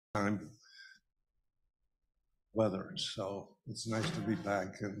time weather, so it's nice to be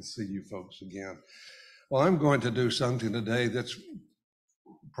back and see you folks again. Well, I'm going to do something today that's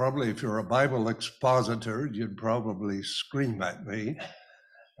probably, if you're a Bible expositor, you'd probably scream at me.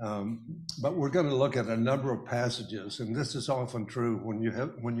 But we're going to look at a number of passages, and this is often true when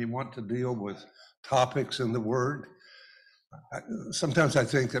you want to deal with topics in the Word. Sometimes I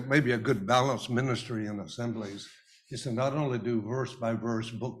think that maybe a good balanced ministry in assemblies is to not only do verse by verse,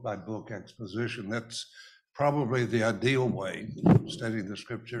 book by book exposition. That's probably the ideal way of studying the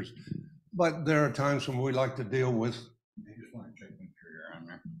scriptures. But there are times when we like to deal with. I just want to check make sure you're on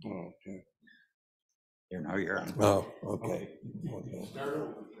there. Oh, okay. You know you're on. Oh, okay.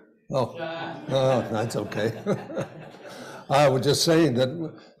 Oh, that's okay. I was just saying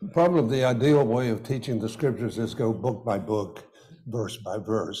that probably the ideal way of teaching the scriptures is go book by book, verse by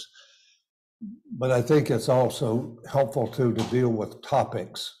verse. But I think it's also helpful to deal with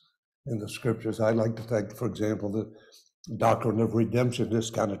topics in the scriptures. I like to take, for example, the doctrine of redemption,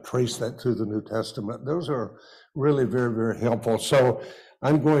 just kind of trace that through the New Testament. Those are really very, very helpful. So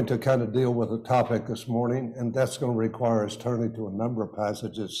I'm going to kind of deal with a topic this morning, and that's going to require us turning to a number of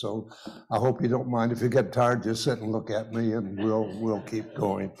passages. So I hope you don't mind. If you get tired, just sit and look at me, and we'll keep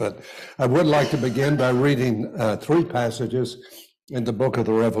going. But I would like to begin by reading three passages in the book of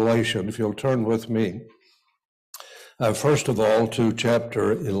the Revelation. If you'll turn with me, first of all, to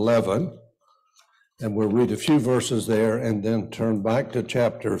chapter 11, and we'll read a few verses there, and then turn back to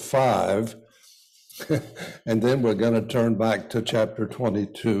chapter 5. And then we're going to turn back to chapter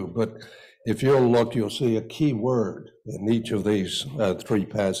 22. But if you'll look, you'll see a key word in each of these three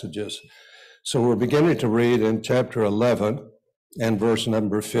passages. So we're beginning to read in chapter 11 and verse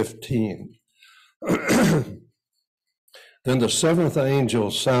number 15. Then the seventh angel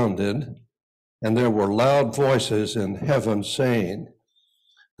sounded, and there were loud voices in heaven saying,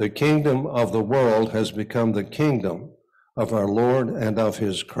 "The kingdom of the world has become the kingdom of our Lord and of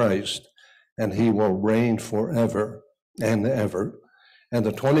his Christ, and he will reign forever and ever." And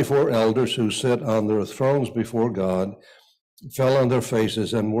the 24 elders who sit on their thrones before God fell on their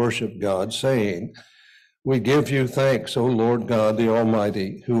faces and worshiped God, saying, "We give you thanks, O Lord God, the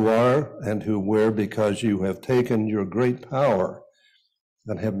Almighty, who are and who were, because you have taken your great power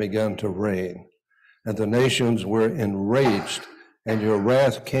and have begun to reign. And the nations were enraged, and your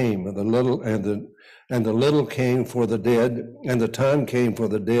wrath came, and the little came for the dead, and the time came for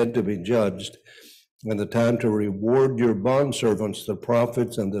the dead to be judged, and the time to reward your bondservants, the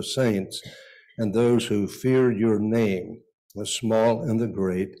prophets and the saints, and those who fear your name, the small and the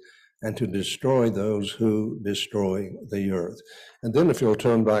great, and to destroy those who destroy the earth." And then if you'll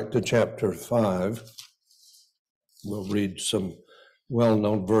turn back to chapter 5, we'll read some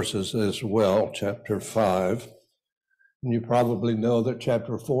well-known verses as well, chapter 5. And you probably know that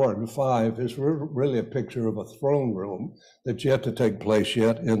chapter 4 and 5 is really a picture of a throne room that's yet to take place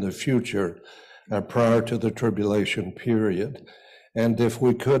yet in the future, prior to the tribulation period. And if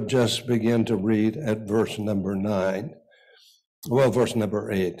we could just begin to read at verse number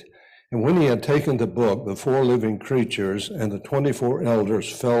 8. "And when he had taken the book, the four living creatures and the 24 elders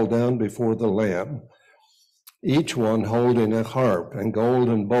fell down before the Lamb, each one holding a harp and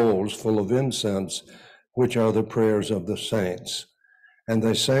golden bowls full of incense, which are the prayers of the saints. And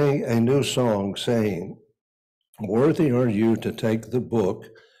they sang a new song, saying, 'Worthy are you to take the book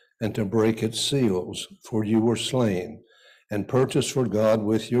and to break its seals, for you were slain, and purchased for God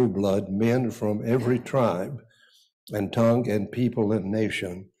with your blood men from every tribe and tongue and people and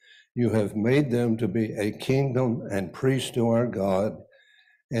nation. You have made them to be a kingdom and priests to our God,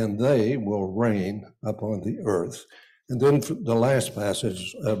 and they will reign upon the earth.'" And then the last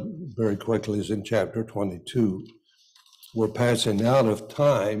passage, very quickly, is in chapter 22. We're passing out of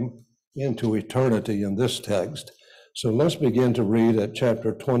time into eternity in this text. So let's begin to read at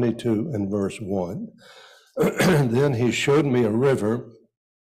chapter 22 and verse 1. "Then he showed me a river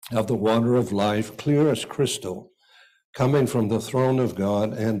of the water of life, clear as crystal, coming from the throne of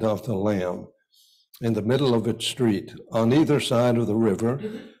God and of the Lamb. In the middle of its street, on either side of the river,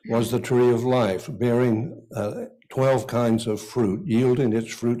 was the tree of life, bearing 12 kinds of fruit, yielding its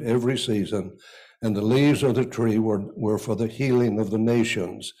fruit every season, and the leaves of the tree were for the healing of the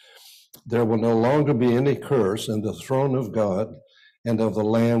nations. There will no longer be any curse, and the throne of God and of the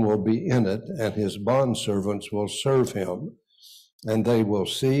Lamb will be in it, and his bondservants will serve him, and they will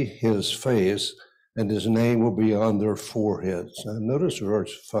see his face, and his name will be on their foreheads." And notice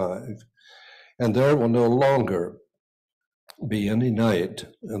verse 5. "And there will no longer be any night,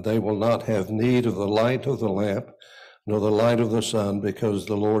 and they will not have need of the light of the lamp, nor the light of the sun, because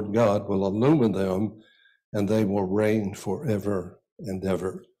the Lord God will illumine them, and they will reign forever and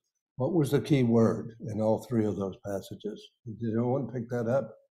ever." What was the key word in all three of those passages? Did anyone pick that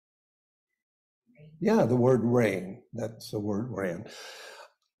up? Yeah, the word rain. That's the word rain.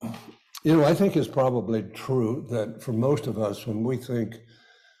 You know, I think it's probably true that for most of us, when we think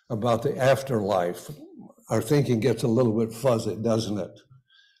about the afterlife, our thinking gets a little bit fuzzy, doesn't it?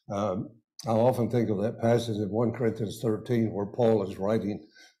 I often think of that passage in 1 Corinthians 13 where Paul is writing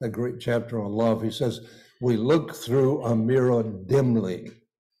a great chapter on love. He says, we look through a mirror dimly.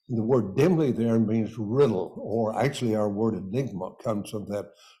 And the word dimly there means riddle, or actually our word enigma comes from that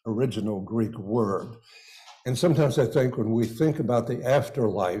original Greek word. And sometimes I think when we think about the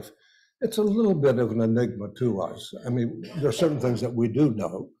afterlife, it's a little bit of an enigma to us. I mean, there are certain things that we do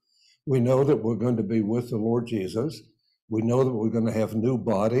know. We know that we're going to be with the Lord Jesus. We know that we're going to have new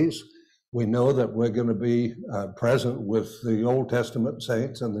bodies. We know that we're going to be present with the Old Testament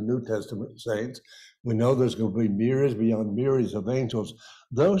saints and the New Testament saints. We know there's going to be myriads beyond myriads of angels.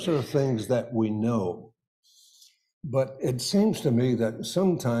 Those are things that we know. But it seems to me that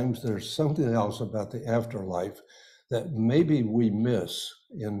sometimes there's something else about the afterlife that maybe we miss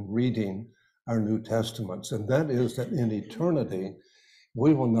in reading our New Testaments, and that is that in eternity,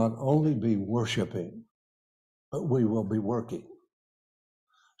 we will not only be worshiping, but we will be working.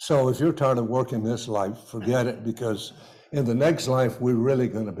 So if you're tired of working this life, forget it, because in the next life, we're really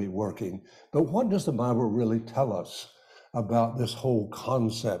going to be working. But what does the Bible really tell us about this whole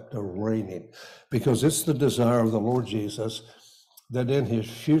concept of reigning? Because it's the desire of the Lord Jesus that in his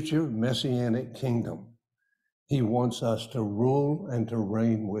future messianic kingdom, he wants us to rule and to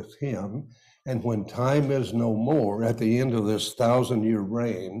reign with him. And when time is no more, at the end of this 1,000-year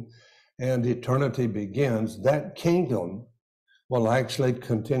reign and eternity begins, that kingdom will actually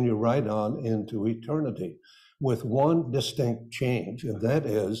continue right on into eternity with one distinct change, and that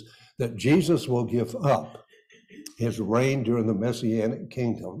is that Jesus will give up his reign during the Messianic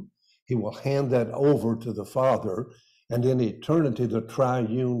kingdom. He will hand that over to the Father, and in eternity, the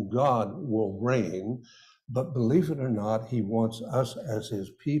triune God will reign. But believe it or not, he wants us as his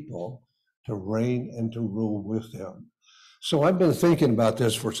people to reign and to rule with him. So I've been thinking about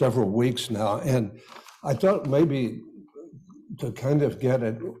this for several weeks now, and I thought maybe to kind of get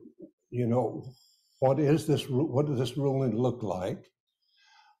it, you know, what does this ruling look like?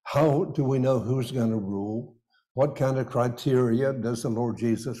 How do we know who's going to rule? What kind of criteria does the Lord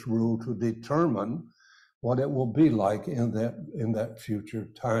Jesus rule to determine what it will be like in that future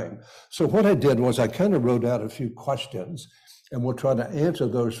time? So what I did was I kind of wrote out a few questions, and we'll try to answer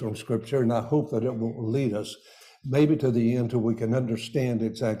those from Scripture, and I hope that it will lead us maybe to the end till we can understand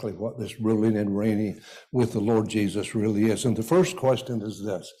exactly what this ruling and reigning with the Lord Jesus really is. And the first question is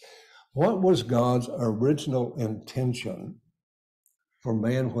this: what was God's original intention for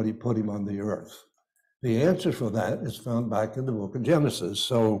man when he put him on the earth? The answer for that is found back in the book of Genesis.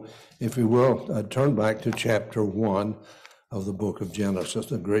 So if you will, turn back to chapter 1 of the book of Genesis,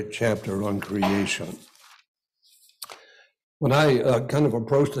 the great chapter on creation. When I kind of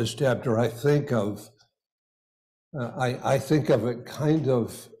approach this chapter, I think of it kind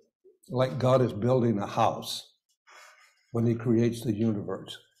of like God is building a house when he creates the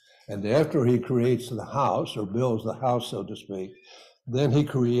universe. And after he creates the house, or builds the house, so to speak, then he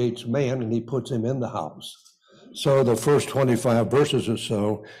creates man and he puts him in the house. So the first 25 verses or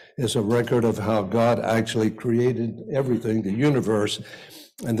so is a record of how God actually created everything, the universe.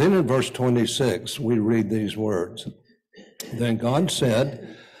 And then in verse 26, we read these words: Then God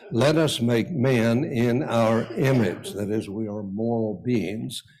said, let us make man in our image, that is, we are moral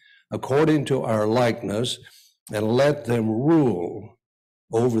beings, according to our likeness, and let them rule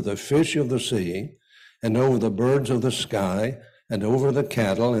over the fish of the sea, and over the birds of the sky, and over the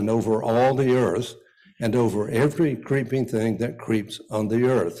cattle, and over all the earth, and over every creeping thing that creeps on the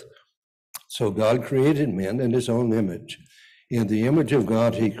earth. So God created men in his own image. In the image of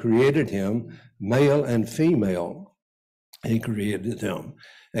God, he created him, male and female. He created them.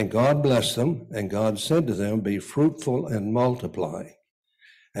 And God blessed them, and God said to them, be fruitful and multiply,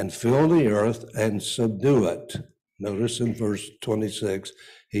 and fill the earth and subdue it. Notice in verse 26,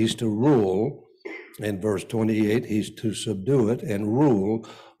 he's to rule. In verse 28, he's to subdue it and rule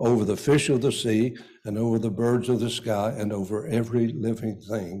over the fish of the sea, and over the birds of the sky, and over every living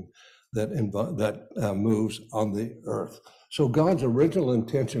thing that moves on the earth. So God's original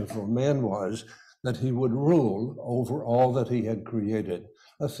intention for man was that he would rule over all that he had created.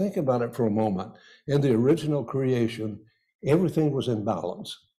 Now think about it for a moment. In the original creation, everything was in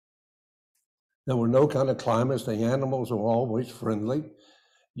balance. There were no kind of climates. The animals were always friendly.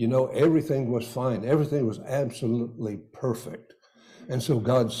 You know, everything was fine. Everything was absolutely perfect. And so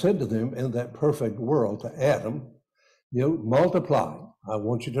God said to them in that perfect world, to Adam, you know, multiply I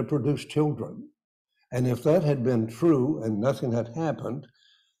want you to produce children. And if that had been true and nothing had happened,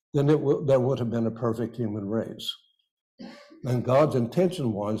 then there would have been a perfect human race. And God's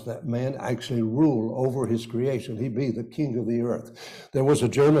intention was that man actually rule over his creation. He'd be the king of the earth. There was a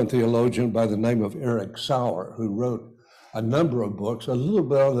German theologian by the name of Erich Sauer who wrote a number of books, a little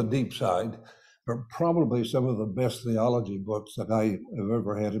bit on the deep side, but probably some of the best theology books that I have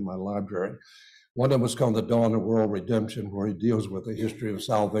ever had in my library. One of them was called The Dawn of World Redemption, where he deals with the history of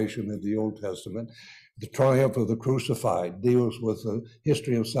salvation in the Old Testament. The Triumph of the Crucified deals with the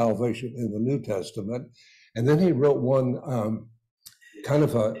history of salvation in the New Testament. And then he wrote one kind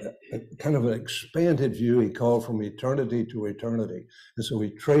of an expanded view he called From Eternity to Eternity. And so he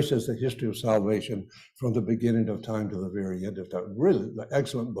traces the history of salvation from the beginning of time to the very end of time. Really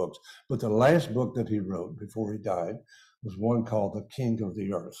excellent books. But the last book that he wrote before he died was one called The King of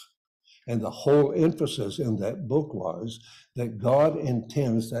the Earth. And the whole emphasis in that book was that God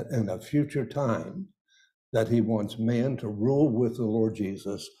intends that in a future time that he wants man to rule with the Lord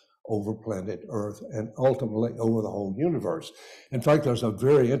Jesus over planet Earth and ultimately over the whole universe. In fact, there's a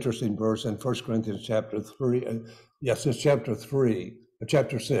very interesting verse in 1 Corinthians chapter 3. Yes, it's chapter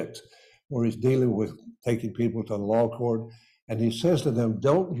 6, where he's dealing with taking people to the law court. And he says to them,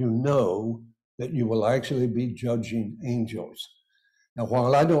 don't you know that you will actually be judging angels? Now,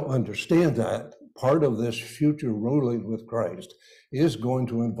 while I don't understand that, part of this future ruling with Christ is going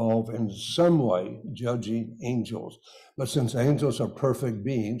to involve in some way judging angels. But since angels are perfect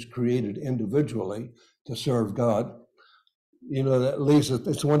beings created individually to serve God, that leaves it,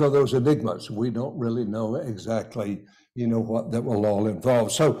 it's one of those enigmas. We don't really know exactly, what that will all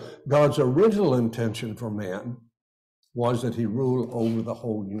involve. So God's original intention for man was that he rule over the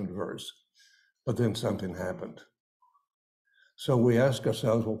whole universe. But then something happened. So we ask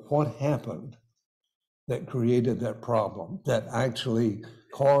ourselves, well, what happened that created that problem, that actually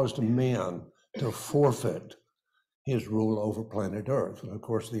caused man to forfeit his rule over planet Earth? And of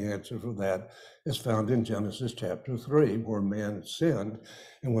course, the answer for that is found in Genesis chapter 3, where man sinned.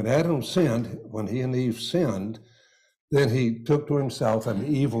 And when Adam sinned, when he and Eve sinned, then he took to himself an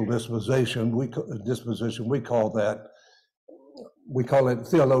evil disposition. We call it,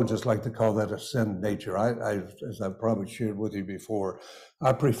 theologians like to call that a sin nature. As I've probably shared with you before,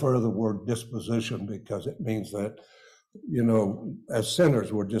 I prefer the word disposition because it means that, as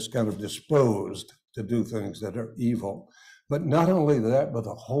sinners, we're just kind of disposed to do things that are evil. But not only that, but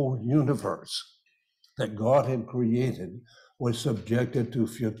the whole universe that God had created was subjected to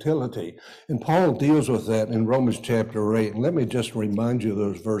futility. And Paul deals with that in Romans chapter 8. And let me just remind you of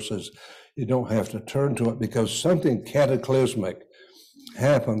those verses. You don't have to turn to it because something cataclysmic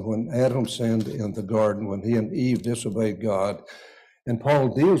happened when Adam sinned in the garden, when he and Eve disobeyed God. And Paul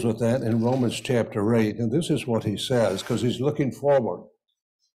deals with that in Romans chapter 8. And this is what he says, because he's looking forward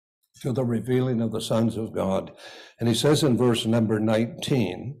to the revealing of the sons of God. And he says in verse number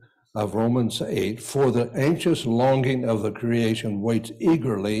 19 of Romans 8, for the anxious longing of the creation waits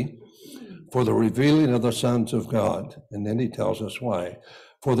eagerly for the revealing of the sons of God. And then he tells us why.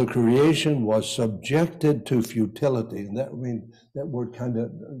 For the creation was subjected to futility. And that word kind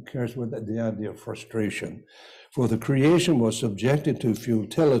of carries with it the idea of frustration. For the creation was subjected to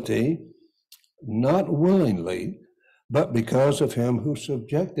futility, not willingly, but because of him who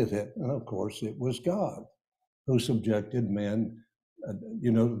subjected it. And of course, it was God who subjected man,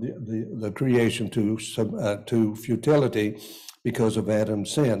 the creation to futility because of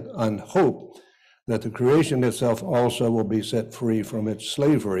Adam's sin, on hope that the creation itself also will be set free from its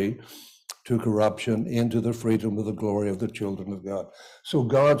slavery to corruption into the freedom of the glory of the children of God. So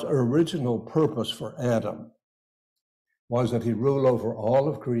God's original purpose for Adam was that he rule over all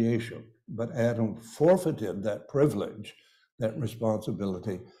of creation, but Adam forfeited that privilege, that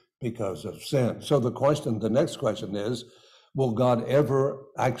responsibility, because of sin. So the next question is, will God ever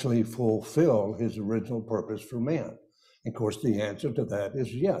actually fulfill his original purpose for man? Of course, the answer to that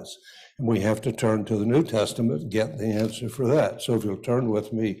is yes. And we have to turn to the New Testament to get the answer for that. So if you'll turn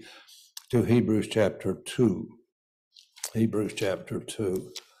with me to Hebrews chapter 2. Hebrews chapter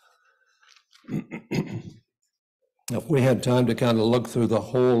 2. If we had time to kind of look through the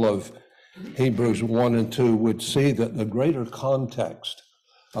whole of Hebrews 1 and 2, we'd see that the greater context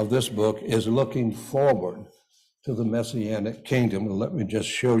of this book is looking forward to the Messianic kingdom. And let me just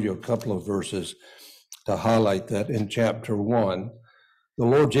show you a couple of verses to highlight that. In chapter 1, the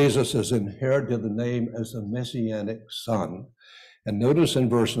Lord Jesus has inherited the name as the Messianic Son. And notice in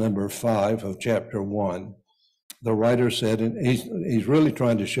verse number 5 of chapter 1, the writer said, and he's really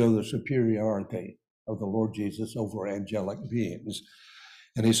trying to show the superiority of the Lord Jesus over angelic beings.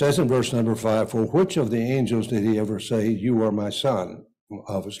 And he says in verse number 5, for which of the angels did he ever say, you are my son?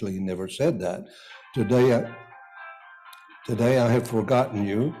 Obviously, he never said that. Today I have forgotten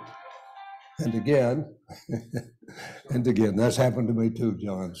you. And again, and again, that's happened to me too,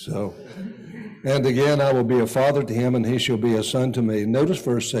 John. So, and again, I will be a father to him, and he shall be a son to me. Notice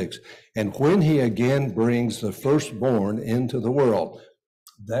verse 6. And when he again brings the firstborn into the world,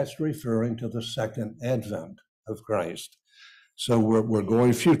 that's referring to the second advent of Christ. So we're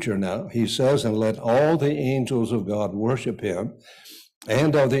going future now. He says, and let all the angels of God worship him.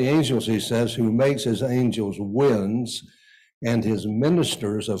 And of the angels, he says, who makes his angels winds and his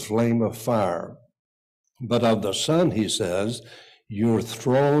ministers a flame of fire. But of the Son, he says, your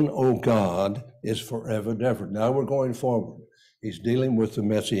throne, O God, is forever and ever. Now we're going forward. He's dealing with the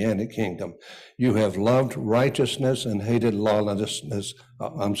Messianic kingdom. You have loved righteousness and hated lawlessness.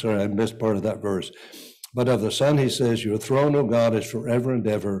 I'm sorry, I missed part of that verse. But of the Son, he says, your throne, O God, is forever and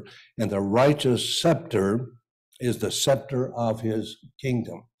ever, and the righteous scepter is the scepter of his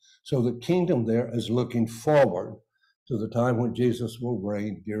kingdom. So the kingdom there is looking forward to the time when Jesus will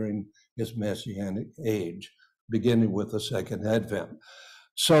reign during his Messianic age, beginning with the second advent.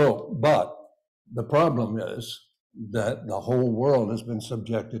 So, but the problem is that the whole world has been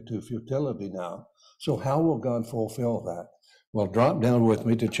subjected to futility now. So how will God fulfill that? Well, drop down with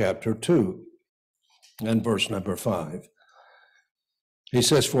me to chapter 2 and verse number 5. He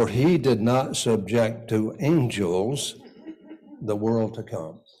says, for he did not subject to angels the world to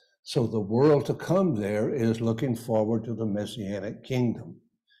come. So the world to come there is looking forward to the Messianic kingdom.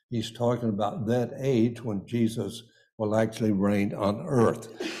 He's talking about that age when Jesus will actually reign on earth.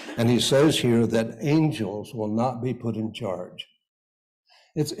 And he says here that angels will not be put in charge.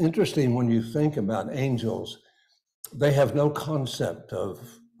 It's interesting when you think about angels, they have no concept of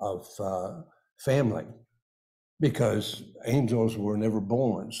family, because angels were never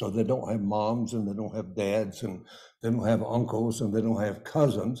born. So they don't have moms, and they don't have dads, and they don't have uncles, and they don't have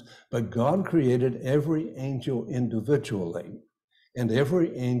cousins. But God created every angel individually, and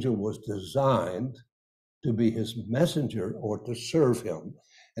every angel was designed to be his messenger or to serve him.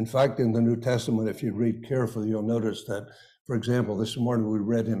 In fact, in the New Testament, if you read carefully, you'll notice that, for example, this morning we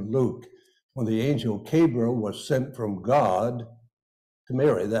read in Luke, when the angel Gabriel was sent from God to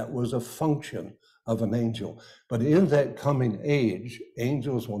Mary, that was a function of an angel. But in that coming age,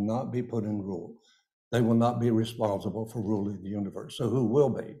 angels will not be put in rule. They will not be responsible for ruling the universe. So who will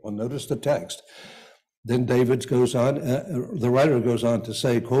be? Well, notice the text. Then David goes on, the writer goes on to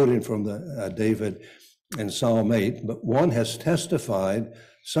say, quoting from David in Psalm 8, but one has testified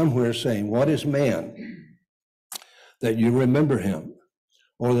somewhere saying, what is man that you remember him,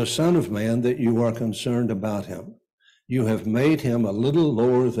 or the son of man that you are concerned about him? You have made him a little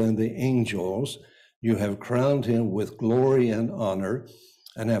lower than the angels. You have crowned him with glory and honor,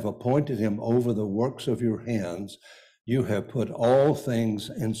 and have appointed him over the works of your hands. You have put all things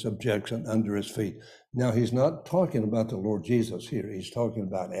in subjection under his feet. Now, he's not talking about the Lord Jesus here. He's talking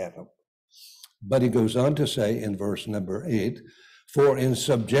about Adam. But he goes on to say in verse number 8, for in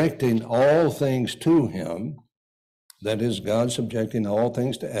subjecting all things to him, that is, God subjecting all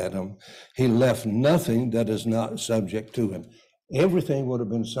things to Adam, he left nothing that is not subject to him. Everything would have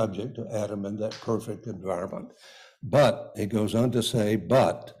been subject to Adam in that perfect environment. But he goes on to say,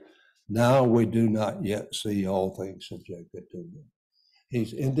 but now we do not yet see all things subjected to him.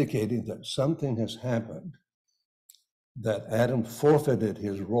 He's indicating that something has happened, that Adam forfeited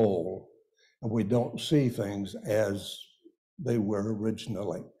his role, and we don't see things as they were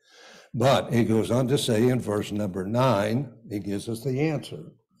originally. But he goes on to say in verse number 9, he gives us the answer.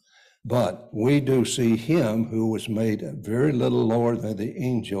 But we do see him who was made very little lower than the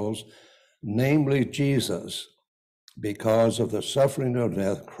angels, namely Jesus, because of the suffering of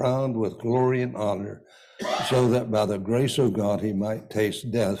death, crowned with glory and honor, so that by the grace of God he might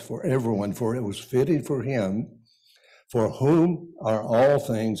taste death for everyone. For it was fitting for him, for whom are all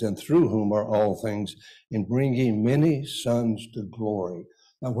things and through whom are all things, in bringing many sons to glory.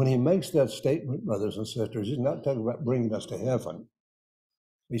 Now, when he makes that statement, brothers and sisters, he's not talking about bringing us to heaven.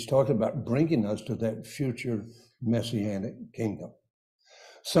 He's talking about bringing us to that future messianic kingdom.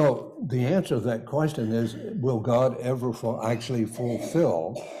 So the answer to that question is, will God ever actually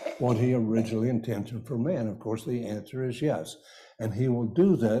fulfill what he originally intended for man? Of course, the answer is yes. And he will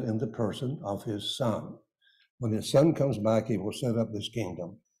do that in the person of his Son. When his Son comes back, he will set up this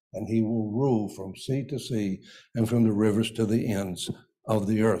kingdom, and he will rule from sea to sea and from the rivers to the ends of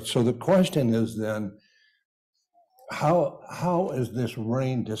the earth. So the question is then, how is this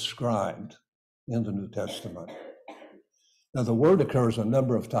reign described in the New Testament? Now, the word occurs a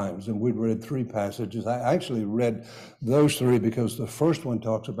number of times, and we read 3 passages. I actually read those 3 because the first one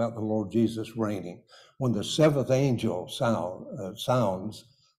talks about the Lord Jesus reigning. when the seventh angel sounds,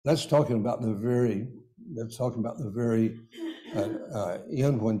 that's talking about the very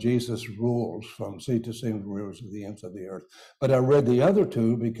end when Jesus rules from sea to sea and rules of the ends of the earth. But I read the other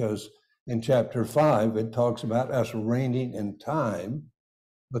two because in chapter 5, it talks about us reigning in time,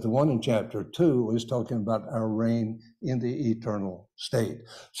 but the one in chapter 2 is talking about our reign in the eternal state.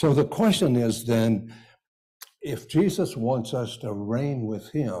 So the question is then, if Jesus wants us to reign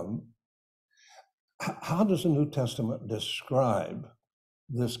with him, how does the New Testament describe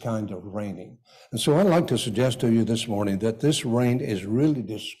this kind of reigning? And so I'd like to suggest to you this morning that this reign is really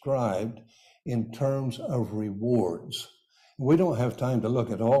described in terms of rewards. We don't have time to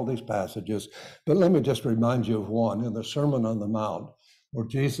look at all these passages, but let me just remind you of one in the Sermon on the Mount, where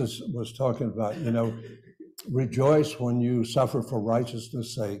Jesus was talking about, rejoice when you suffer for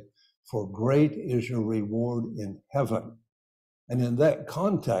righteousness' sake, for great is your reward in heaven. And in that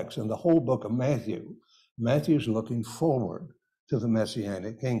context, in the whole book of Matthew's looking forward to the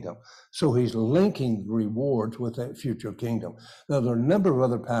Messianic kingdom. So he's linking rewards with that future kingdom. Now, there are a number of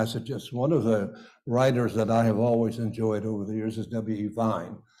other passages. One of the writers that I have always enjoyed over the years is W.E.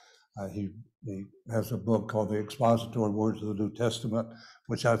 Vine. He has a book called The Expository Words of the New Testament,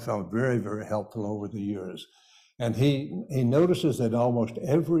 which I found very, very helpful over the years. And he notices that almost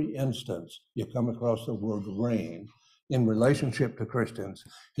every instance you come across the word reign in relationship to Christians,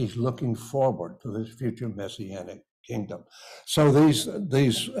 he's looking forward to this future Messianic kingdom. So these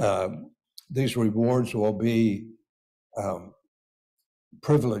rewards will be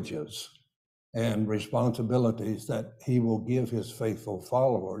privileges and responsibilities that he will give his faithful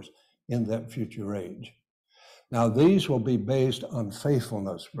followers in that future age. Now, these will be based on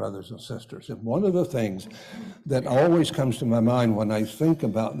faithfulness, brothers and sisters. And one of the things that always comes to my mind when I think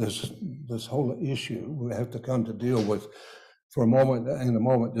about this whole issue we have to come to deal with in a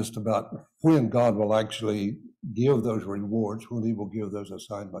moment, just about when God will actually give those rewards, when he will give those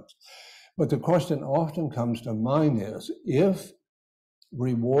assignments. But the question often comes to mind is, if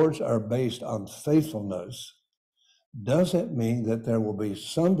rewards are based on faithfulness, does it mean that there will be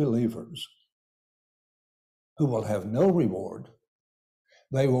some believers who will have no reward?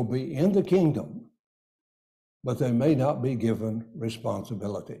 They will be in the kingdom, but they may not be given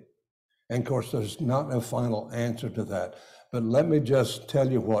responsibility. And of course, there's not a final answer to that. But let me just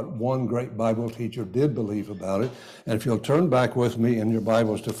tell you what one great Bible teacher did believe about it. And if you'll turn back with me in your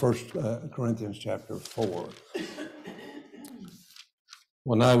Bibles to 1 Corinthians chapter 4.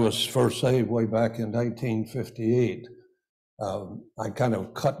 When I was first saved way back in 1958, I kind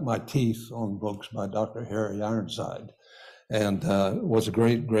of cut my teeth on books by Dr. Harry Ironside, and was a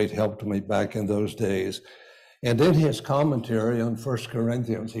great, great help to me back in those days. And in his commentary on 1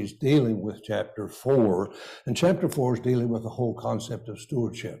 Corinthians, he's dealing with chapter 4, and chapter 4 is dealing with the whole concept of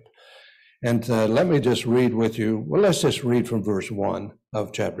stewardship. And let me just read with you, well, let's just read from verse 1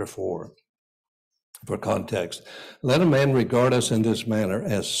 of chapter 4 for context. Let a man regard us in this manner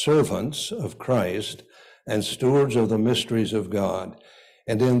as servants of Christ and stewards of the mysteries of God.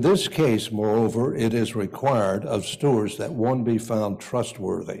 And in this case, moreover, it is required of stewards that one be found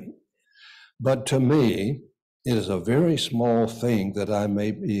trustworthy. But to me, it is a very small thing that I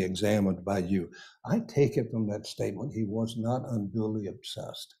may be examined by you. I take it from that statement, he was not unduly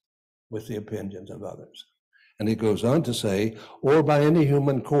obsessed with the opinions of others. And he goes on to say, or by any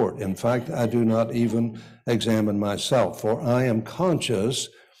human court. In fact, I do not even examine myself, for I am conscious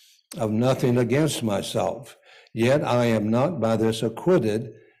of nothing against myself. Yet I am not by this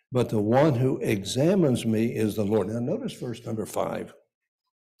acquitted, but the one who examines me is the Lord. Now notice verse number 5.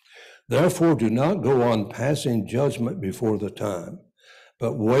 Therefore do not go on passing judgment before the time,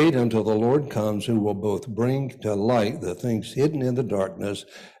 but wait until the Lord comes, who will both bring to light the things hidden in the darkness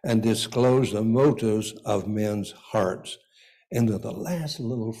and disclose the motives of men's hearts. And then the last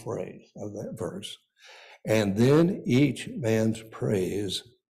little phrase of that verse, and then each man's praise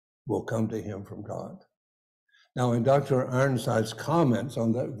will come to him from God. Now, in Dr. Ironside's comments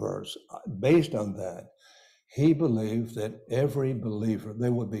on that verse, based on that, he believed that every believer,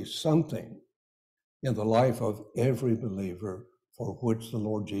 there would be something in the life of every believer for which the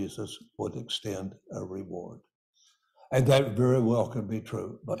Lord Jesus would extend a reward. And that very well could be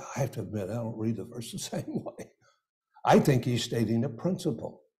true, but I have to admit, I don't read the verse the same way. I think he's stating a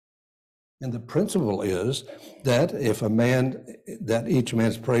principle. And the principle is that that each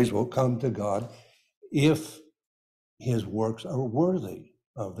man's praise will come to God if his works are worthy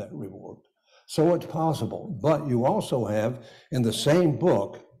of that reward. So it's possible. But you also have in the same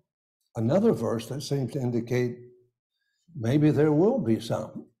book another verse that seems to indicate maybe there will be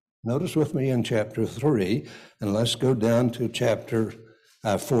some. Notice with me in chapter 3, and let's go down to chapter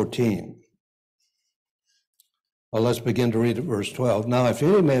 14. Well, let's begin to read at verse 12. Now, if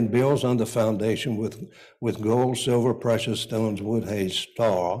any man builds on the foundation with gold, silver, precious stones, wood, hay,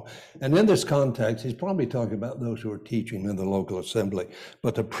 straw, and in this context, he's probably talking about those who are teaching in the local assembly,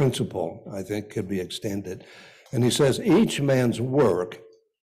 but the principle, I think, could be extended. And he says, each man's work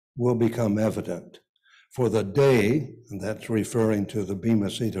will become evident, for the day, and that's referring to the bema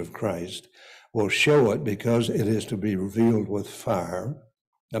seat of Christ, will show it because it is to be revealed with fire,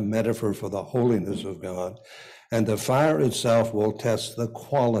 a metaphor for the holiness of God. And the fire itself will test the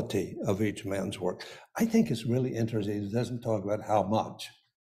quality of each man's work. I think it's really interesting. He doesn't talk about how much,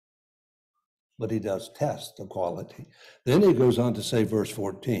 but he does test the quality. Then he goes on to say, verse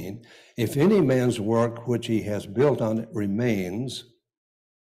 14, if any man's work which he has built on it remains,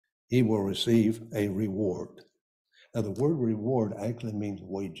 he will receive a reward. Now, the word reward actually means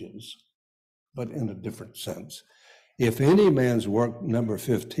wages, but in a different sense. If any man's work, number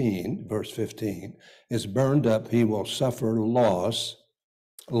 15, verse 15, is burned up, he will suffer loss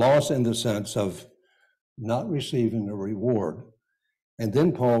in the sense of not receiving a reward. And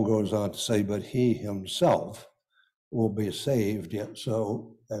then Paul goes on to say, but he himself will be saved, yet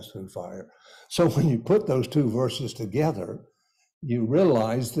so as through fire. So when you put those two verses together, you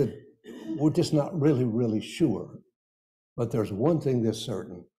realize that we're just not really sure. But there's one thing that's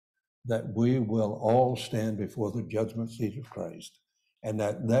certain, that we will all stand before the judgment seat of Christ. And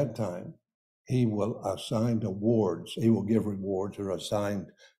at that time, he will assign awards. He will give rewards or assign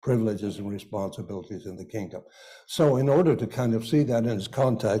privileges and responsibilities in the kingdom. So in order to kind of see that in its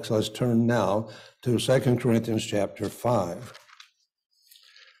context, let's turn now to 2 Corinthians chapter 5.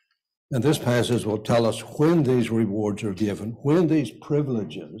 And this passage will tell us when these rewards are given, when these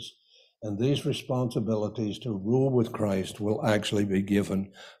privileges and these responsibilities to rule with Christ will actually be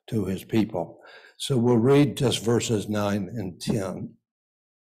given to his people. So we'll read just verses 9 and 10.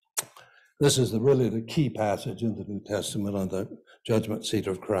 This is really the key passage in the New Testament on the judgment seat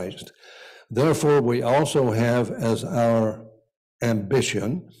of Christ. Therefore, we also have as our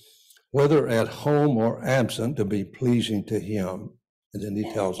ambition, whether at home or absent, to be pleasing to him. And then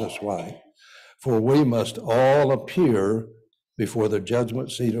he tells us why. For we must all appear before the judgment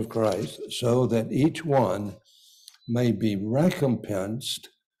seat of Christ, so that each one may be recompensed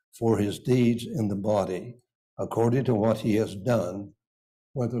for his deeds in the body, according to what he has done,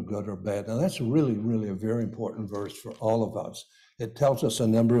 whether good or bad. Now that's really a very important verse for all of us. It tells us a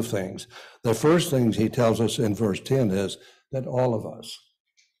number of things. The first thing he tells us in verse 10 is that all of us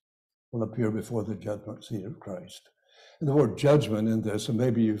will appear before the judgment seat of Christ. And the word judgment in this, and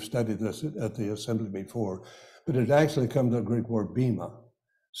maybe you've studied this at the assembly before, but it actually comes from the Greek word bema.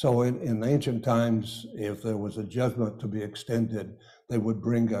 So in ancient times, if there was a judgment to be extended, they would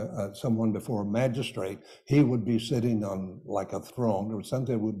bring someone before a magistrate. He would be sitting on like a throne, or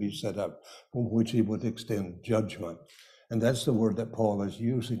something would be set up from which he would extend judgment. And that's the word that Paul is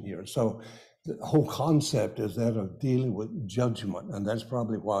using here. So the whole concept is that of dealing with judgment, and that's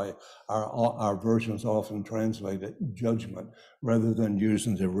probably why our versions often translate it judgment rather than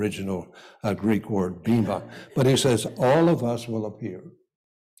using the original Greek word bema. But he says all of us will appear.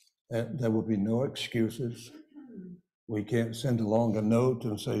 There will be no excuses. We can't send along a note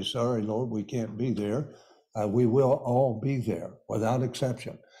and say, sorry, Lord, we can't be there. We will all be there without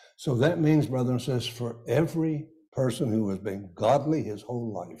exception. So that means, brother and sisters, for every person who has been godly his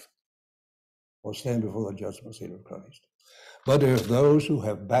whole life, will stand before the judgment seat of Christ. But there's those who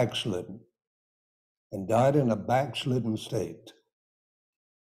have backslidden and died in a backslidden state.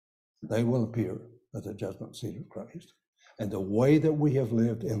 They will appear at the judgment seat of Christ. And the way that we have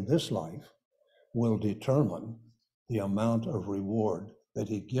lived in this life will determine the amount of reward that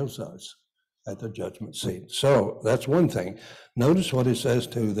he gives us at the judgment seat. So that's one thing. Notice what he says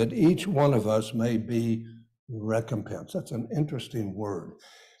too, that each one of us may be recompensed. That's an interesting word.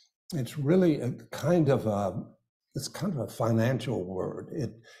 It's really a kind of a financial word.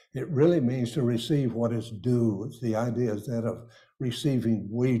 It really means to receive what is due. It's the idea is that of receiving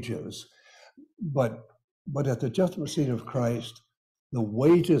wages. But at the judgment seat of Christ, the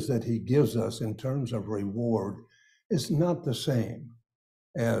wages that he gives us in terms of reward is not the same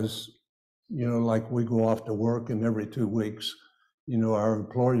as, like we go off to work and every 2 weeks, our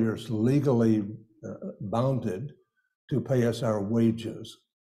employer's legally bounded to pay us our wages.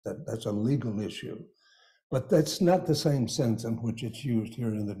 That's a legal issue. But that's not the same sense in which it's used here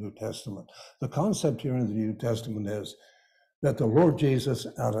in the New Testament. The concept here in the New Testament is that the Lord Jesus,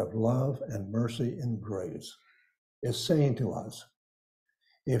 out of love and mercy and grace, is saying to us,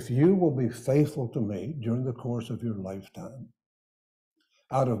 if you will be faithful to me during the course of your lifetime,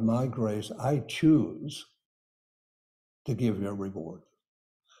 out of my grace, I choose to give you a reward.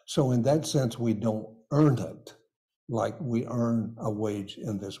 So in that sense, we don't earn it. like we earn a wage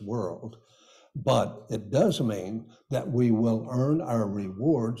in this world, but it does mean that we will earn our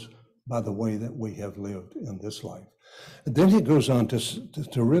rewards by the way that we have lived in this life. And then he goes on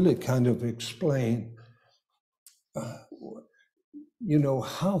to really kind of explain,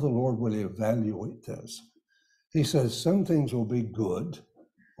 how the Lord will evaluate this. He says some things will be good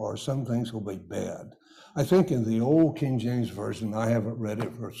or some things will be bad. I think in the old King James Version, I haven't read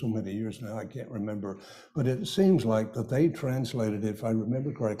it for so many years now, I can't remember, but it seems like that they translated it, if I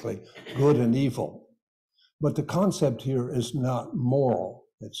remember correctly, good and evil. But the concept here is not moral,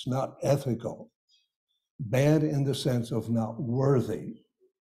 it's not ethical. Bad in the sense of not worthy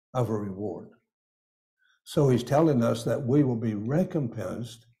of a reward. So he's telling us that we will be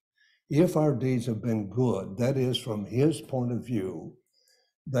recompensed if our deeds have been good, that is, from his point of view,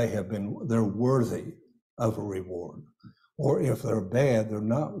 they're worthy of a reward. Or if they're bad, they're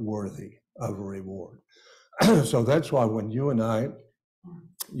not worthy of a reward. So that's why when you and I,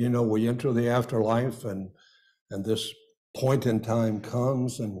 we enter the afterlife and this point in time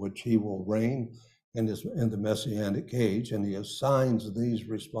comes in which he will reign in the Messianic age, and he assigns these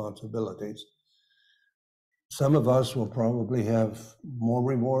responsibilities. Some of us will probably have more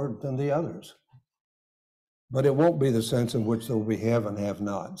reward than the others, but it won't be the sense in which there will be have and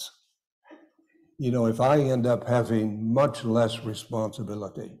have-nots. If I end up having much less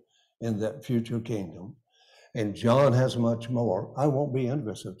responsibility in that future kingdom, and John has much more, I won't be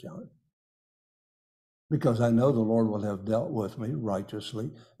envious of John, because I know the Lord will have dealt with me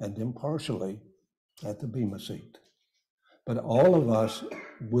righteously and impartially at the Bema seat. But all of us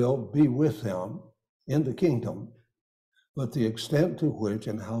will be with him in the kingdom, but the extent to which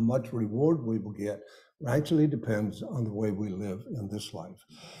and how much reward we will get actually depends on the way we live in this life.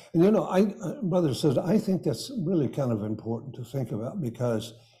 And brothers and sisters, I think that's really kind of important to think about,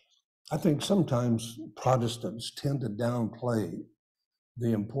 because I think sometimes Protestants tend to downplay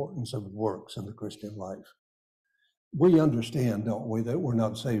the importance of works in the Christian life. We understand, don't we, that we're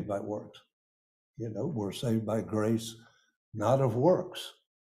not saved by works. We're saved by grace, not of works,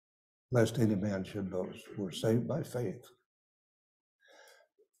 lest any man should boast. We're saved by faith.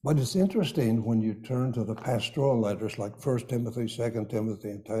 But it's interesting when you turn to the pastoral letters like 1 Timothy, 2 Timothy,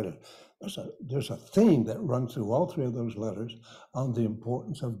 and Titus. There's a theme that runs through all three of those letters on the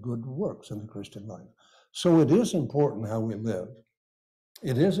importance of good works in the Christian life. So it is important how we live.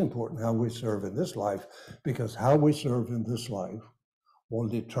 It is important how we serve in this life, because how we serve in this life will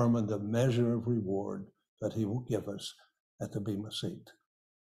determine the measure of reward that he will give us at the Bema seat.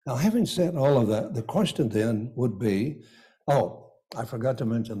 Now, having said all of that, the question then would be, I forgot to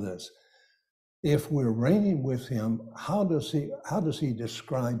mention this. If we're reigning with him, how does he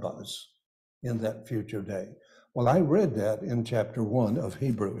describe us in that future day? Well, I read that in chapter 1 of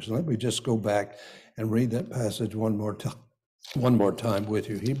Hebrews. Let me just go back and read that passage one more time with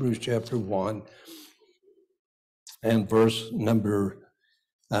you. Hebrews chapter 1 and verse number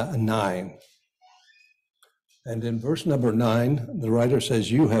 9. And in verse number 9, the writer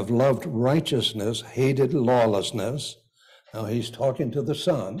says, "You have loved righteousness, hated lawlessness." Now he's talking to the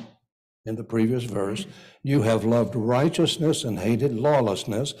Son in the previous verse. "You have loved righteousness and hated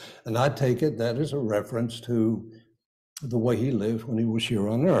lawlessness." And I take it that is a reference to the way he lived when he was here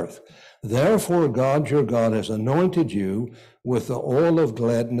on earth. "Therefore God, your God, has anointed you with the oil of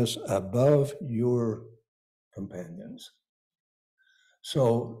gladness above your companions."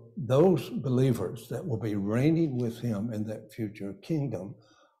 So those believers that will be reigning with him in that future kingdom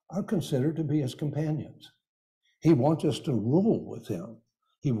are considered to be his companions. He wants us to rule with him.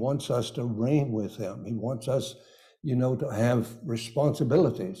 He wants us to reign with him. He wants us, to have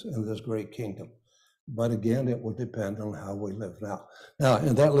responsibilities in this great kingdom. But again, it will depend on how we live now.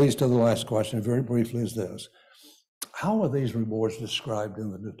 And that leads to the last question, very briefly, is this. How are these rewards described in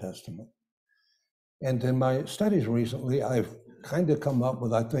the New Testament? And in my studies recently, I've kind of come up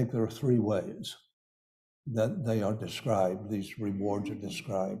with, I think there are 3 ways that they are described, these rewards are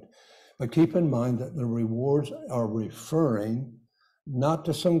described. But keep in mind that the rewards are referring not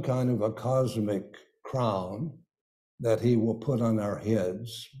to some kind of a cosmic crown that he will put on our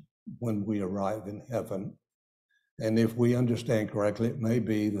heads when we arrive in heaven. And if we understand correctly, it may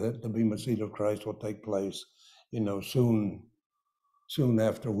be that the Bema seat of Christ will take place, soon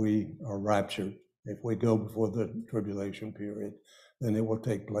after we are raptured. If we go before the tribulation period, then it will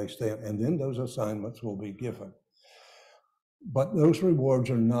take place then. And then those assignments will be given. But those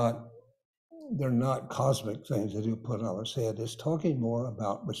rewards they're not cosmic things that he'll put on his head. It's talking more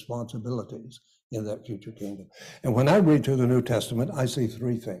about responsibilities in that future kingdom. And when I read through the New Testament, I see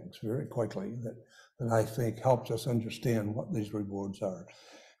 3 things very quickly that I think helps us understand what these rewards are.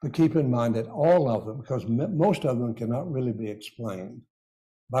 But keep in mind that all of them, because most of them cannot really be explained.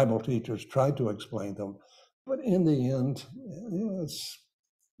 Bible teachers try to explain them, but in the end, it's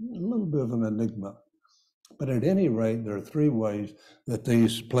a little bit of an enigma. But at any rate, there are three ways that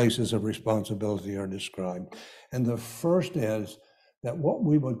these places of responsibility are described. And the first is that what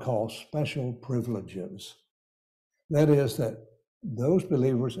we would call special privileges. That is that those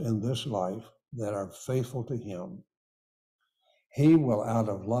believers in this life that are faithful to him, he will, out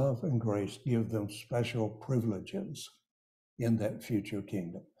of love and grace, give them special privileges in that future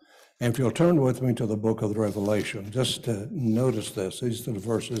kingdom. And if you'll turn with me to the book of the Revelation, just to notice this, these are the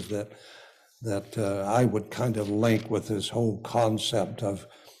verses that I would kind of link with this whole concept of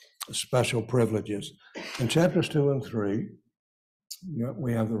special privileges. In chapters 2 and 3,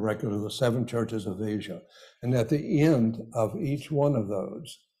 we have the record of the 7 churches of Asia. And at the end of each one of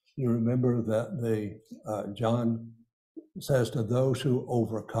those, you remember that John says to those who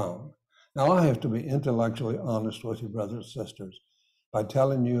overcome. Now, I have to be intellectually honest with you, brothers and sisters, by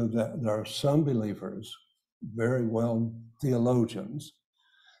telling you that there are some believers, very well theologians,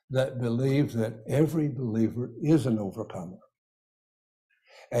 that believe that every believer is an overcomer.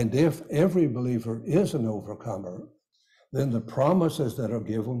 And if every believer is an overcomer, then the promises that are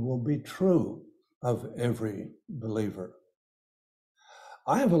given will be true of every believer.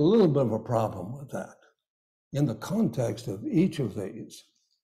 I have a little bit of a problem with that. In the context of each of these,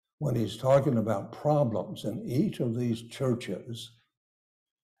 when he's talking about problems in each of these churches,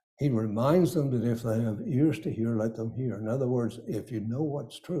 he reminds them that if they have ears to hear, let them hear. In other words, if you know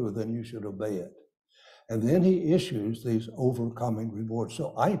what's true, then you should obey it. And then he issues these overcoming rewards.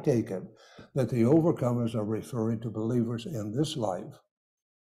 So I take it that the overcomers are referring to believers in this life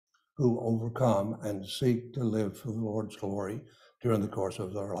who overcome and seek to live for the Lord's glory during the course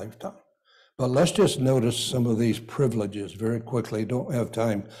of their lifetime. But let's just notice some of these privileges very quickly. Don't have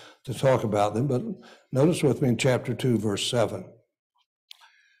time to talk about them, but notice with me in chapter 2, verse 7.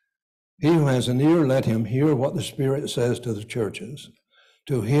 He who has an ear, let him hear what the Spirit says to the churches.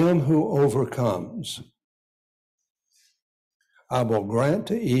 To him who overcomes, I will grant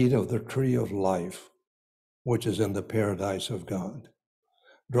to eat of the tree of life, which is in the paradise of God.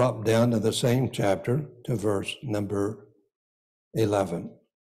 Drop down to the same chapter to verse number 11.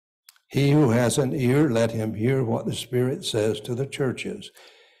 He who has an ear, let him hear what the Spirit says to the churches.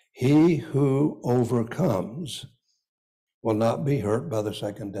 He who overcomes will not be hurt by the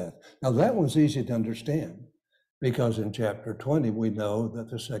second death. Now that one's easy to understand because in chapter 20, we know that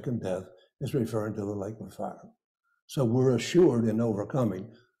the second death is referring to the lake of fire. So we're assured in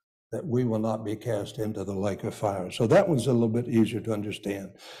overcoming that we will not be cast into the lake of fire. So that one's a little bit easier to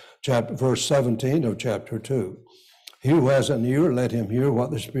understand. Verse 17 of chapter 2. He who has an ear, let him hear what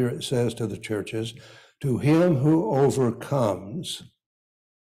the Spirit says to the churches. To him who overcomes,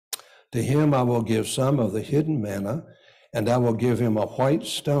 to him I will give some of the hidden manna, and I will give him a white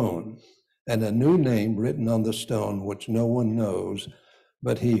stone and a new name written on the stone, which no one knows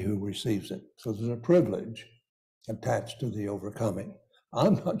but he who receives it. So there's a privilege attached to the overcoming.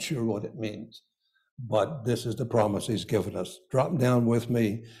 I'm not sure what it means, but this is the promise he's given us. Drop down with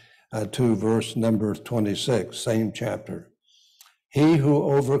me to verse number 26, same chapter. He who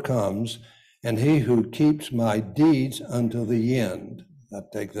overcomes and he who keeps my deeds unto the end, I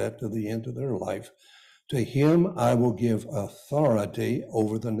take that to the end of their life, to him I will give authority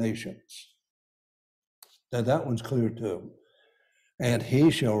over the nations. Now that one's clear too. And he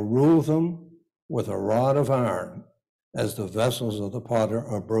shall rule them with a rod of iron, as the vessels of the potter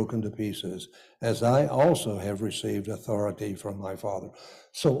are broken to pieces, as I also have received authority from my Father.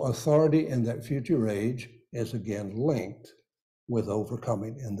 So authority in that future age is again linked with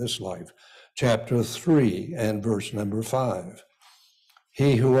overcoming in this life. Chapter 3 and verse number 5.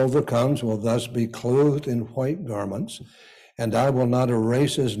 He who overcomes will thus be clothed in white garments, and I will not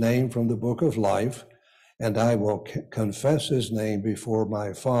erase his name from the book of life, and I will confess his name before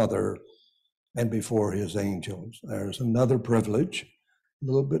my Father and before his angels. There's another privilege, a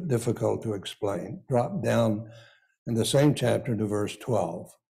little bit difficult to explain. Drop down in the same chapter to verse 12.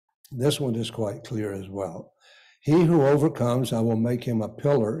 This one is quite clear as well. He who overcomes, I will make him a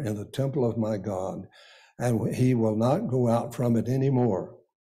pillar in the temple of my God, and he will not go out from it anymore.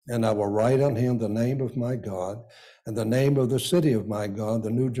 And I will write on him the name of my God and the name of the city of my God, the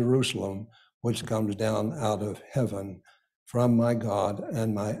New Jerusalem, which comes down out of heaven from my God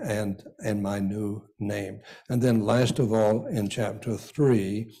and my new name. And then last of all, in chapter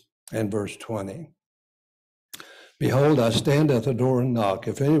 3 and verse 20. Behold, I stand at the door and knock.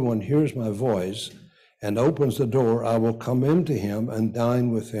 If anyone hears my voice and opens the door, I will come into him and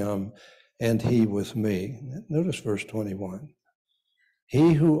dine with him and he with me. Notice verse 21.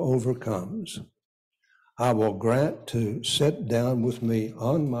 He who overcomes, I will grant to sit down with me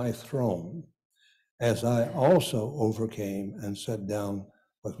on my throne, as I also overcame and sat down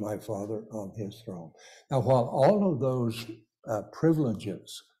with my Father on his throne. Now, while all of those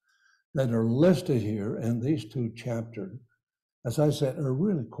privileges that are listed here in these two chapters, as I said, are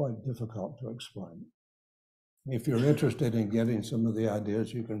really quite difficult to explain. If you're interested in getting some of the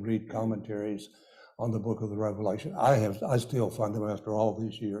ideas, you can read commentaries on the book of the Revelation. I still find them, after all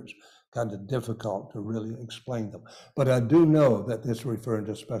these years, kind of difficult to really explain them. But I do know that this is referring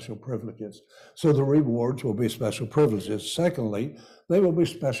to special privileges. So the rewards will be special privileges. Secondly, they will be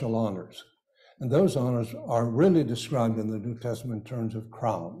special honors. And those honors are really described in the New Testament in terms of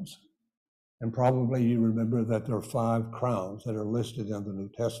crowns. And probably you remember that there are 5 crowns that are listed in the New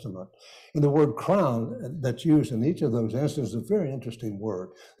Testament. And the word crown that's used in each of those instances is a very interesting word.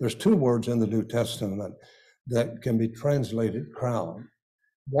 There's 2 words in the New Testament that can be translated crown.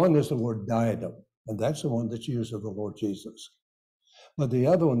 One is the word diadem, and that's the one that's used of the Lord Jesus. But the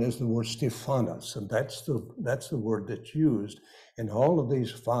other one is the word Stephanos, and that's the word that's used in all of these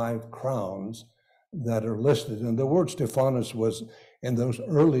 5 crowns that are listed. And the word Stephanos was, in those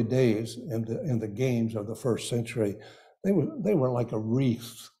early days in the games of the first century, they were like a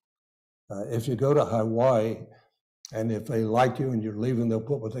wreath. If you go to Hawaii, and if they like you and you're leaving, they'll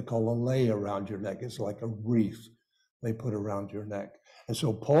put what they call a lei around your neck. It's like a wreath they put around your neck. And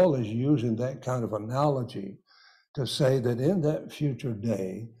so Paul is using that kind of analogy to say that in that future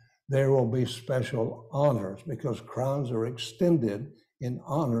day, there will be special honors, because crowns are extended in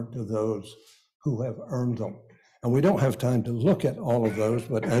honor to those who have earned them. And we don't have time to look at all of those,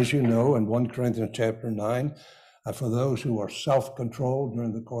 but as you know, in 1 Corinthians chapter 9, for those who are self-controlled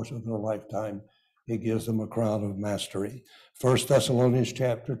during the course of their lifetime, he gives them a crown of mastery. 1 Thessalonians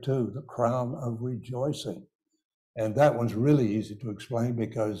chapter 2, the crown of rejoicing. And that one's really easy to explain,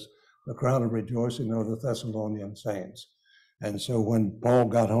 because the crown of rejoicing are the Thessalonian saints. And so when Paul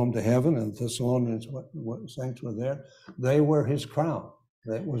got home to heaven and the Thessalonian saints were there, they were his crown.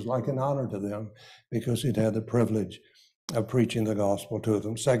 That was like an honor to them, because he'd had the privilege of preaching the gospel to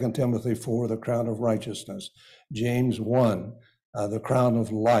them. 2 Timothy 4, the crown of righteousness. James 1, the crown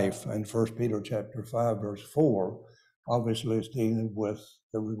of life. And 1 Peter chapter 5, verse 4, obviously is dealing with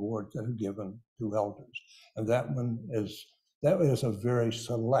the rewards that are given to elders. And that is a very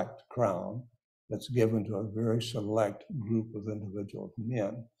select crown that's given to a very select group of individual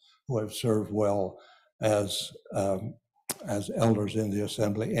men who have served well as elders in the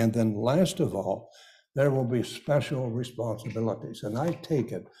assembly. And then last of all, there will be special responsibilities. And I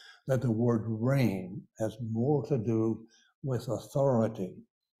take it that the word reign has more to do with authority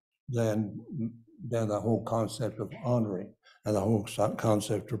than the whole concept of honoring and the whole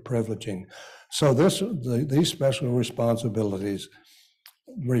concept of privileging. So these special responsibilities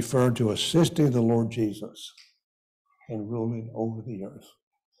refer to assisting the Lord Jesus in ruling over the earth.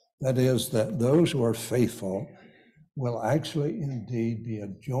 That is, that those who are faithful will actually indeed be a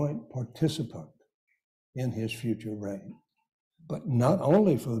joint participant in his future reign. But not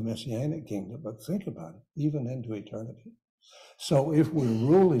only for the Messianic kingdom, but think about it, even into eternity. So if we're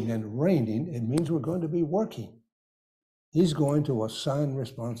ruling and reigning, it means we're going to be working. He's going to assign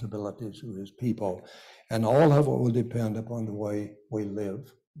responsibilities to his people, and all of it will depend upon the way we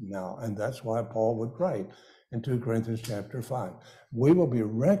live now. And that's why Paul would write in 2 Corinthians chapter 5, we will be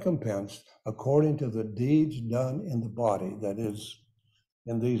recompensed according to the deeds done in the body, that is,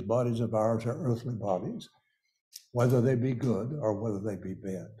 in these bodies of ours, are earthly bodies, whether they be good or whether they be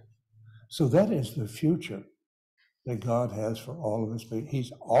bad. So that is the future that God has for all of his people.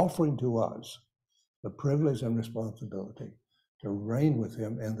 He's offering to us the privilege and responsibility to reign with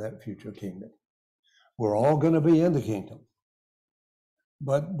him in that future kingdom. We're all going to be in the kingdom,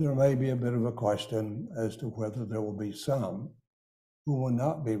 but there may be a bit of a question as to whether there will be some who will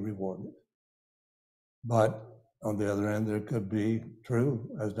not be rewarded. But on the other hand, there could be true,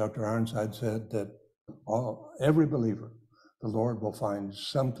 as Dr. Ironside said, that every believer, the Lord will find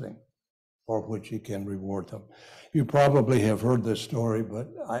something for which he can reward them. You probably have heard this story, but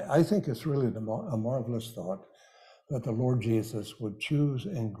I think it's really a marvelous thought that the Lord Jesus would choose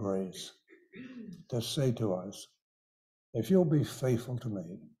in grace to say to us, if you'll be faithful to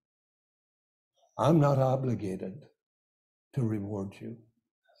me, I'm not obligated to reward you,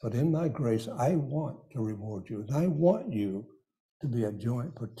 but in my grace, I want to reward you, and I want you to be a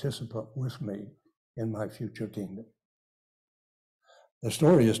joint participant with me in my future kingdom. The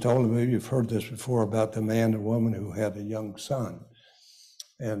story is told, maybe you've heard this before, about the man and woman who had a young son.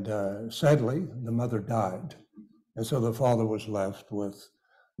 And sadly, the mother died. And so the father was left with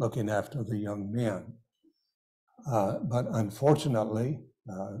looking after the young men. But unfortunately,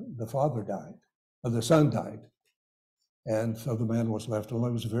 the father died, or the son died. And so the man was left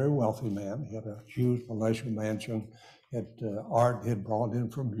alone. He was a very wealthy man. He had a huge palatial mansion. He had art he had brought in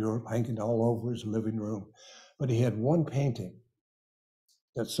from Europe, hanging all over his living room. But he had one painting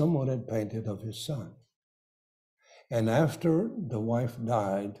that someone had painted of his son. And after the wife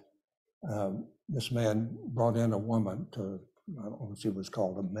died, this man brought in a woman to, I don't know if she was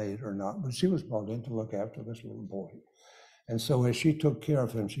called a maid or not, but she was brought in to look after this little boy. And so as she took care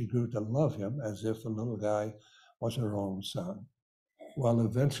of him, she grew to love him as if the little guy was her own son. Well,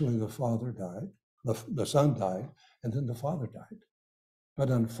 eventually the father died, the son died, and then the father died. But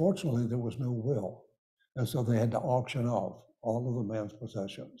unfortunately, there was no will. And so they had to auction off all of the man's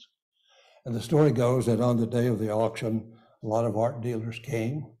possessions. And the story goes that on the day of the auction, a lot of art dealers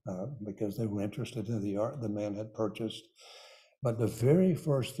came because they were interested in the art the man had purchased. But the very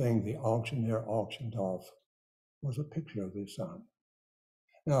first thing the auctioneer auctioned off was a picture of his son.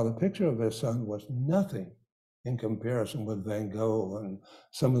 Now, the picture of his son was nothing in comparison with Van Gogh and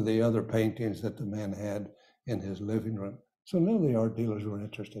some of the other paintings that the man had in his living room. So none of the art dealers were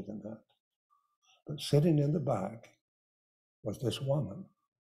interested in that. But sitting in the back was this woman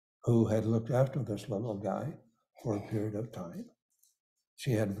who had looked after this little guy for a period of time.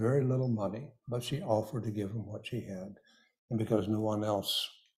 She had very little money, but she offered to give him what she had. And because no one else,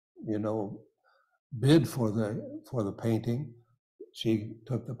 bid for the painting, she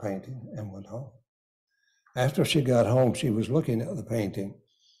took the painting and went home. After she got home, she was looking at the painting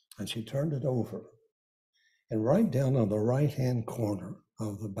and she turned it over. And right down on the right-hand corner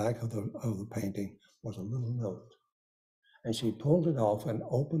of the back of the painting was a little note. And she pulled it off and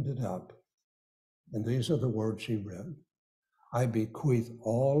opened it up. And these are the words she read. I bequeath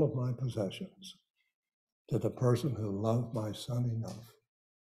all of my possessions to the person who loved my son enough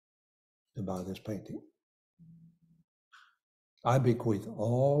to buy this painting. I bequeath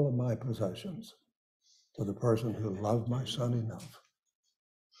all of my possessions to the person who loved my son enough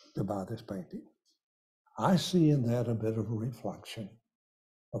to buy this painting. I see in that a bit of a reflection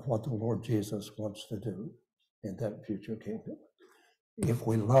of what the Lord Jesus wants to do in that future kingdom. If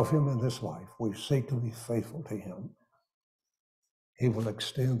we love him in this life, we seek to be faithful to him, he will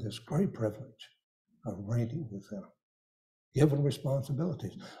extend this great privilege of reigning with him, given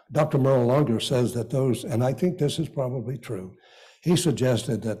responsibilities. Dr. Merle Longer says that those, and I think this is probably true, he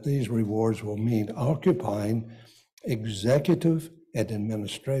suggested that these rewards will mean occupying executive and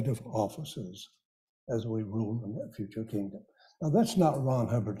administrative offices as we rule in that future kingdom. Now, that's not Ron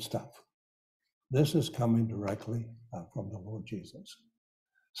Hubbard stuff. This is coming directly from the Lord Jesus.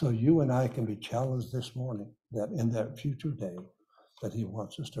 So you and I can be challenged this morning that in that future day, that he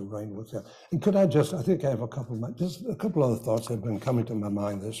wants us to reign with him. And could I think I have a couple other thoughts that have been coming to my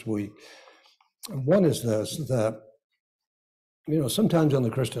mind this week. And one is this, that, sometimes in the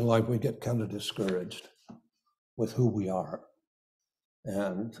Christian life, we get kind of discouraged with who we are.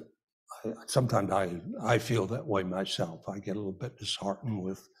 And sometimes I feel that way myself. I get a little bit disheartened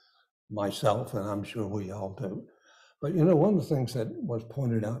with myself, and I'm sure we all do. But one of the things that was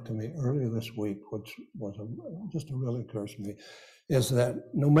pointed out to me earlier this week, which was just to really encourage me, is that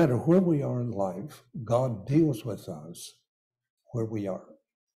no matter where we are in life, God deals with us where we are.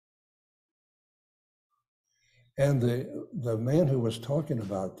 And the man who was talking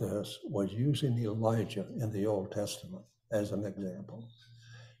about this was using Elijah in the Old Testament as an example.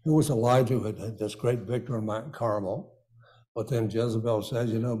 It was Elijah who had this great victory on Mount Carmel, but then Jezebel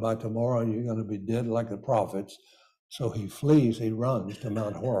says, by tomorrow you're going to be dead like the prophets. So he flees, he runs to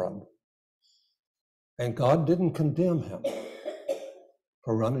Mount Horeb. And God didn't condemn him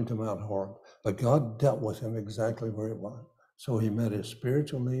for running to Mount Horeb, but God dealt with him exactly where he was. So he met his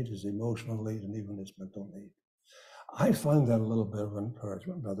spiritual need, his emotional need, and even his mental need. I find that a little bit of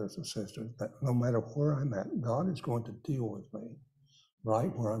encouragement, brothers and sisters, that no matter where I'm at, God is going to deal with me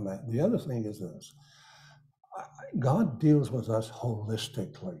right where I'm at. The other thing is this, God deals with us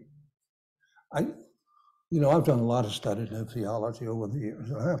holistically. I've done a lot of studies in theology over the years,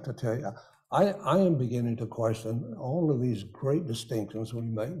 and I have to tell you, I am beginning to question all of these great distinctions we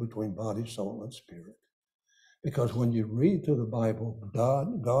make between body, soul, and spirit. Because when you read through the Bible,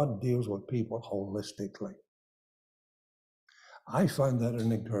 God deals with people holistically. I find that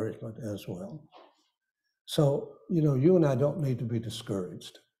an encouragement as well. So, you and I don't need to be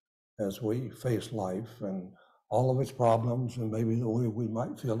discouraged as we face life and all of its problems and maybe the way we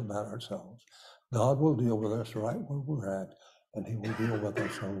might feel about ourselves. God will deal with us right where we're at, and he will deal with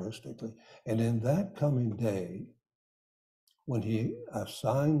us holistically. And in that coming day, when he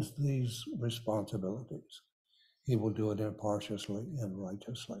assigns these responsibilities, he will do it impartially and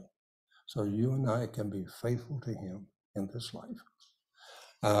righteously. so you and I can be faithful to him in this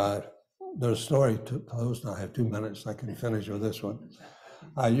life. There's a story to post, and I have 2 minutes. I can finish with this one.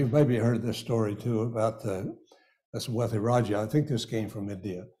 You've maybe heard this story too about this Wathi Raja. I think this came from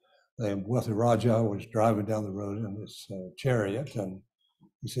India. The Wathi Raja was driving down the road in this chariot, and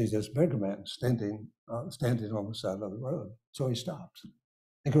he sees this beggar man standing on the side of the road. So he stops.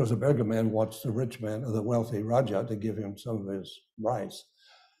 Because the beggar man wants the rich man, or the wealthy Raja, to give him some of his rice.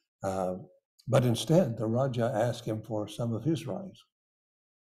 But instead, the Raja asked him for some of his rice.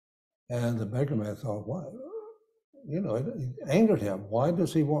 And the beggar man thought, why? It angered him. Why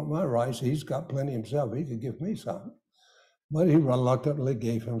does he want my rice? He's got plenty himself. He could give me some. But he reluctantly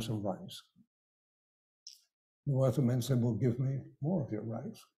gave him some rice. The wealthy man said, well, give me more of your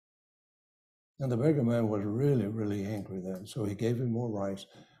rice. And the beggar man was really, really angry then. So he gave him more rice,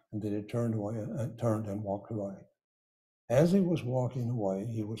 and then he turned and walked away. As he was walking away,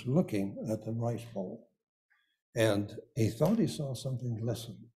 he was looking at the rice bowl, and he thought he saw something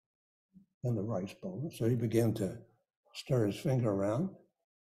glisten in the rice bowl. So he began to stir his finger around.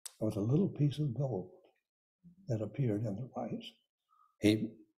 There was a little piece of gold that appeared in the rice. He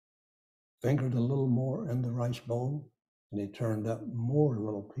fingered a little more in the rice bowl, and he turned up more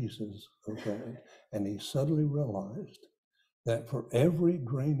little pieces of gold. And he suddenly realized that for every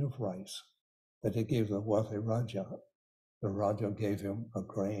grain of rice that he gave the wealthy Raja, the Raja gave him a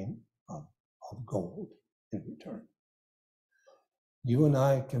grain of gold in return. You and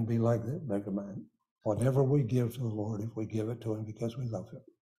I can be like that beggar man. Whatever we give to the Lord, if we give it to him because we love him,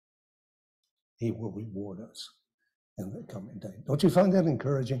 he will reward us in the coming day. Don't you find that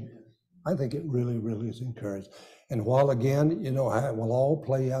encouraging? I think it really, really is encouraging. And while again, how it will all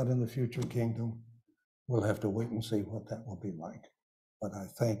play out in the future kingdom, we'll have to wait and see what that will be like. But I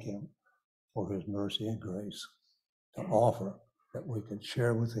thank him for his mercy and grace to offer that we can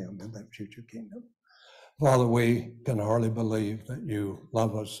share with him in that future kingdom. Father, we can hardly believe that you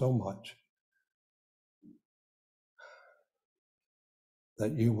love us so much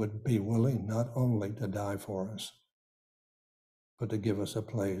that you would be willing not only to die for us, but to give us a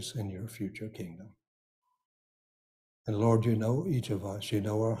place in your future kingdom. And Lord, you know each of us, you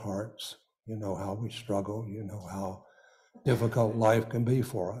know our hearts, you know how we struggle, you know how difficult life can be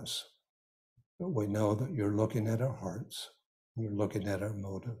for us. But we know that you're looking at our hearts, you're looking at our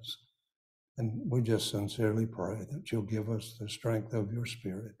motives. And we just sincerely pray that you'll give us the strength of your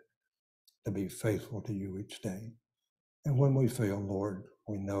Spirit to be faithful to you each day. And when we fail, Lord,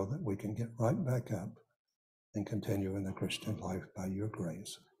 we know that we can get right back up and continue in the Christian life by your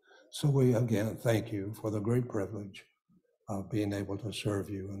grace. So we again thank you for the great privilege of being able to serve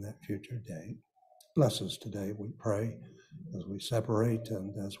you in that future day. Bless us today, we pray, as we separate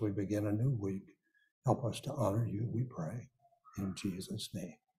and as we begin a new week. Help us to honor you, we pray. In Jesus'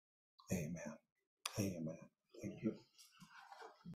 name, amen. Amen. Thank you.